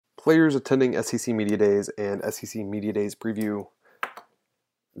players attending SEC Media Days and SEC Media Days preview.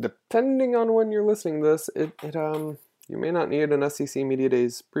 Depending on when you're listening to this, you may not need an SEC Media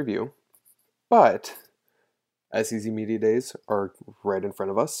Days preview, but SEC Media Days are right in front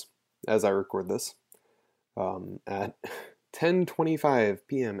of us as I record this at 10:25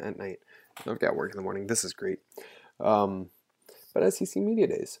 p.m. at night. I've got work in the morning. This is great. But SEC Media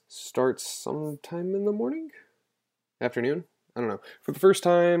Days starts sometime in the morning? Afternoon? I don't know. For the first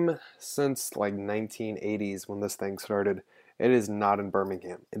time since like 1980s when this thing started, it is not in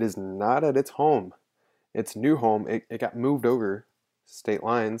Birmingham. It is not at its home. Its new home, it got moved over state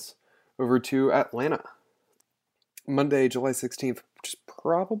lines over to Atlanta. Monday, July 16th, which is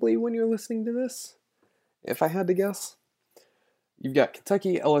probably when you're listening to this, if I had to guess. You've got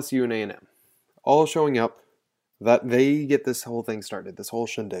Kentucky, LSU, and A&M all showing up. That they get this whole thing started, this whole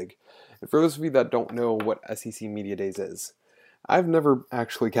shindig. And for those of you that don't know what SEC Media Days is, I've never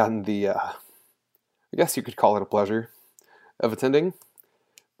actually gotten the, I guess you could call it a pleasure, of attending,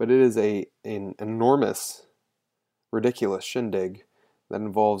 but it is an enormous, ridiculous shindig that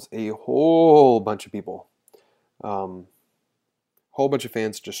involves a whole bunch of people. Whole bunch of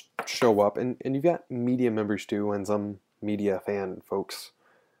fans just show up, and you've got media members too, and some media fan folks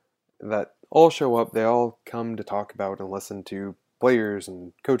that all show up. They all come to talk about and listen to players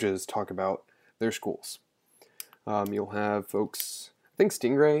and coaches talk about their schools. You'll have folks, I think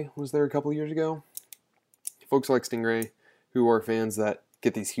Stingray was there a couple years ago. Folks like Stingray who are fans that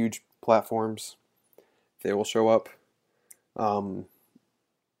get these huge platforms. They will show up.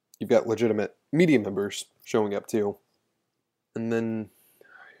 You've got legitimate media members showing up too. And then,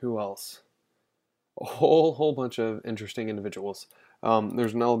 who else? A whole bunch of interesting individuals.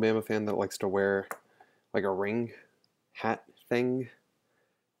 There's an Alabama fan that likes to wear like a ring hat thing.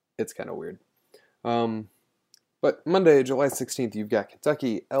 It's kind of weird. But Monday, July 16th, you've got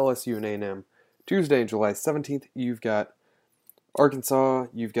Kentucky, LSU, and A&M. Tuesday, July 17th, you've got Arkansas,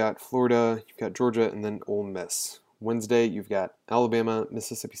 you've got Florida, you've got Georgia, and then Ole Miss. Wednesday, you've got Alabama,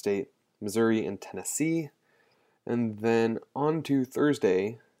 Mississippi State, Missouri, and Tennessee. And then on to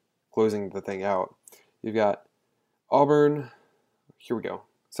Thursday, closing the thing out, you've got Auburn, here we go,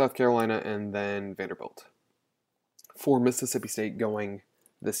 South Carolina, and then Vanderbilt. For Mississippi State going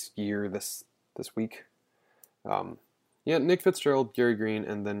this year, this week. Nick Fitzgerald, Gary Green,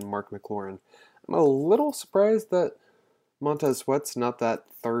 and then Mark McLaurin. I'm a little surprised that Montez Sweat's not that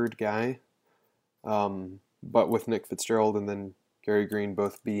third guy. But with Nick Fitzgerald and then Gary Green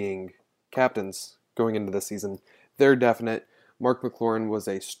both being captains going into this season, they're definite. Mark McLaurin was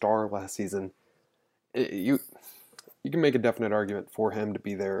a star last season. You can make a definite argument for him to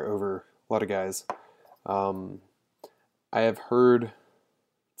be there over a lot of guys. I have heard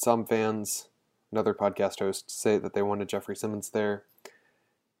some fans, another podcast host, say that they wanted Jeffrey Simmons there.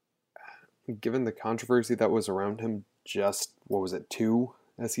 Given the controversy that was around him just, 2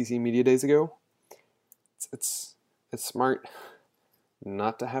 SEC Media Days ago, it's smart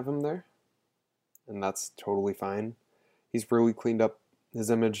not to have him there, and that's totally fine. He's really cleaned up his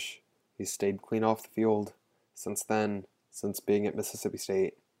image. He's stayed clean off the field since then, since being at Mississippi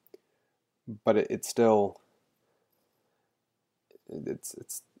State. But it's still,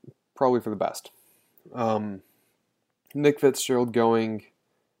 it's probably for the best. Nick Fitzgerald going,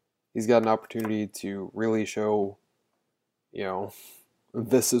 he's got an opportunity to really show,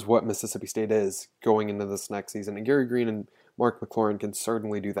 this is what Mississippi State is going into this next season. And Gary Green and Mark McLaurin can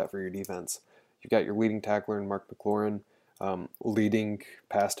certainly do that for your defense. You've got your leading tackler in Mark McLaurin, leading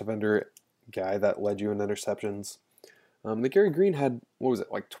pass defender, guy that led you in interceptions. The Gary Green had,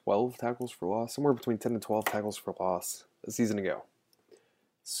 12 tackles for loss? Somewhere between 10 and 12 tackles for loss a season ago.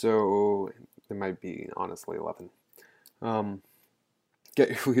 So it might be, honestly, 11. Get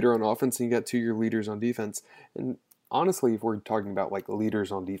your leader on offense, and you got 2 of your leaders on defense. And honestly, if we're talking about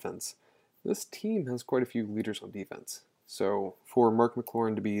leaders on defense, this team has quite a few leaders on defense. So for Mark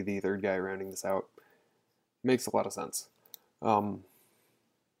McLaurin to be the third guy rounding this out makes a lot of sense.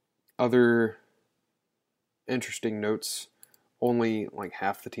 Other interesting notes, only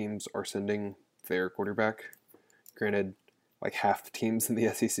half the teams are sending their quarterback. Granted, half the teams in the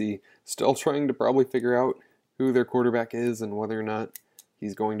SEC still trying to probably figure out who their quarterback is and whether or not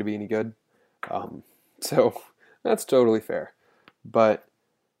he's going to be any good. So that's totally fair. But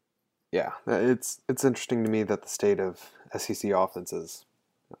yeah, it's interesting to me that the state of SEC offenses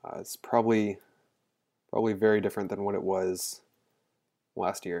is probably very different than what it was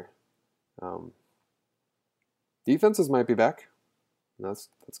last year. Defenses might be back. That's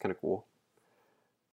kind of cool.